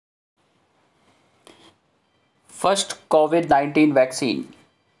First COVID-19 vaccine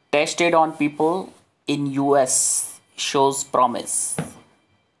tested on people in US shows promise.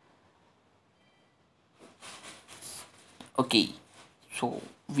 Okay, so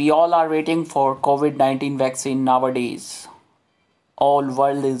we all are waiting for COVID-19 vaccine nowadays. All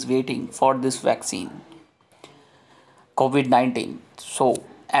world is waiting for this vaccine. COVID-19. So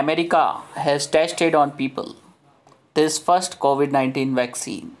America has tested on people this first COVID-19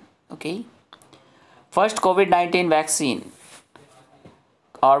 vaccine. Okay. First COVID-19 vaccine,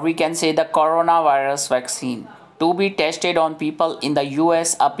 or we can say the coronavirus vaccine, to be tested on people in the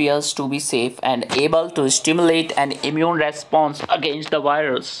US appears to be safe and able to stimulate an immune response against the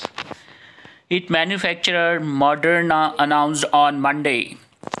virus. Its manufacturer Moderna announced on Monday.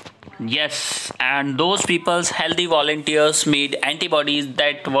 Yes, and those people's healthy volunteers made antibodies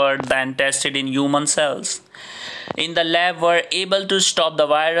that were then tested in human cells in the lab were able to stop the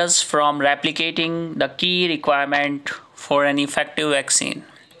virus from replicating, the key requirement for an effective vaccine.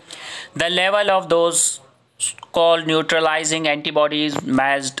 The level of those called neutralizing antibodies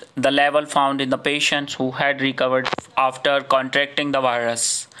matched the level found in the patients who had recovered after contracting the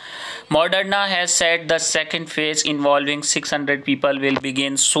virus. Moderna has said the second phase involving 600 people will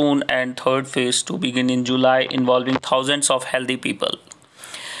begin soon and third phase to begin in July involving thousands of healthy people.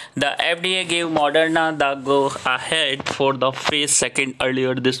 The FDA gave Moderna the go-ahead for the phase second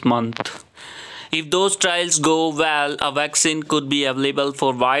earlier this month. If those trials go well, a vaccine could be available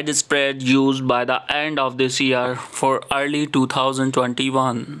for widespread use by the end of this year for early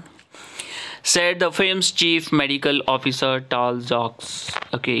 2021, said the firm's chief medical officer Tal Zox.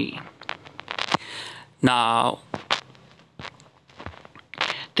 Okay. Now,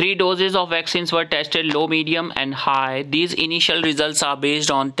 3 doses of vaccines were tested low, medium and high. These initial results are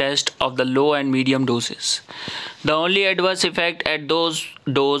based on tests of the low and medium doses. The only adverse effect at those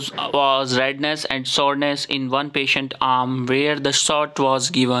doses was redness and soreness in one patient arm where the shot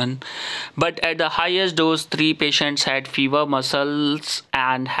was given. But at the highest dose, 3 patients had fever, muscles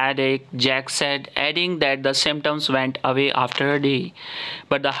and headache, Jack said, adding that the symptoms went away after a day.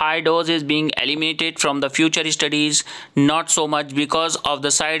 But the high dose is being eliminated from the future studies, not so much because of the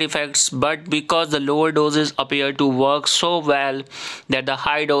side effects, but because the lower doses appear to work so well that the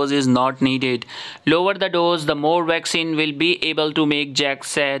high dose is not needed. Lower the dose, the more vaccine will be able to make, Jack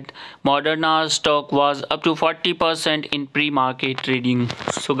said. Moderna's stock was up to 40% in pre-market trading.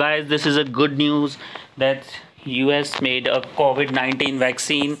 So guys, this is a good news that US made a COVID-19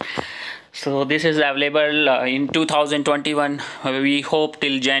 vaccine. So this is available in 2021. We hope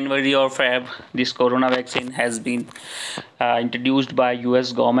till January or Feb this corona vaccine has been introduced by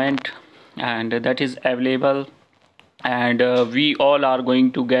US government, and that is available. And we all are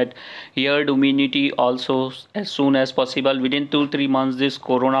going to get herd immunity also as soon as possible. Within 2-3 months this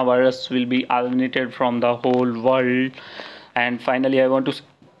coronavirus will be eliminated from the whole world. And finally, I want to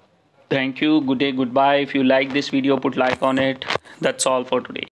thank you. Good day, goodbye. If you like this video, put like on it. That's all for today.